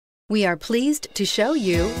We are pleased to show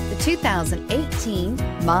you the 2018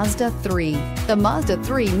 Mazda 3. The Mazda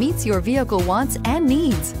 3 meets your vehicle wants and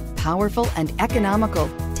needs. Powerful and economical,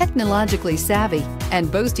 technologically savvy, and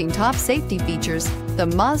boasting top safety features, the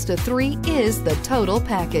Mazda 3 is the total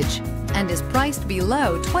package and is priced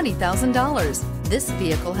below $20,000. This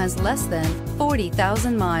vehicle has less than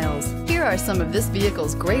 40,000 miles. Here are some of this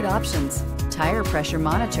vehicle's great options: tire pressure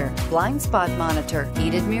monitor, blind spot monitor,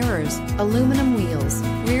 heated mirrors, aluminum wheels,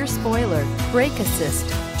 rear spoiler, brake assist,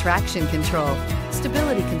 traction control,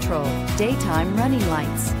 stability control, daytime running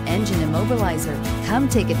lights, engine immobilizer. Come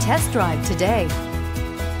take a test drive today.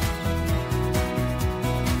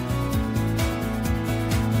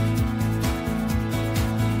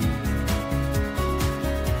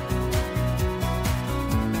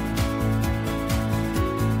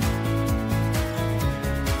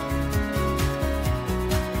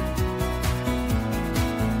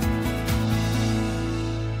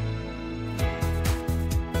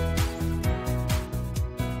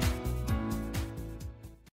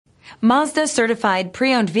 Mazda Certified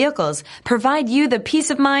Pre-Owned Vehicles provide you the peace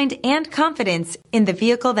of mind and confidence in the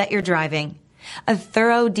vehicle that you're driving. A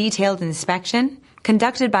thorough, detailed inspection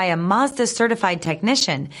conducted by a Mazda Certified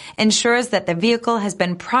technician ensures that the vehicle has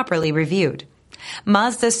been properly reviewed.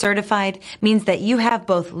 Mazda Certified means that you have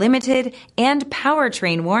both limited and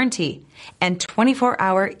Powertrain warranty and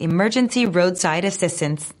 24-hour emergency roadside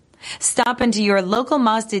assistance. Stop into your local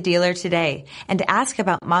Mazda dealer today and ask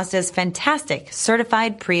about Mazda's fantastic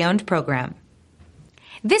Certified Pre-Owned program.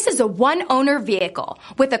 This is a one-owner vehicle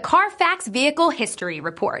with a Carfax Vehicle History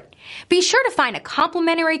Report. Be sure to find a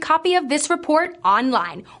complimentary copy of this report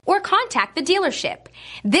online or contact the dealership.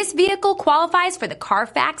 This vehicle qualifies for the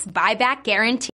Carfax Buyback Guarantee.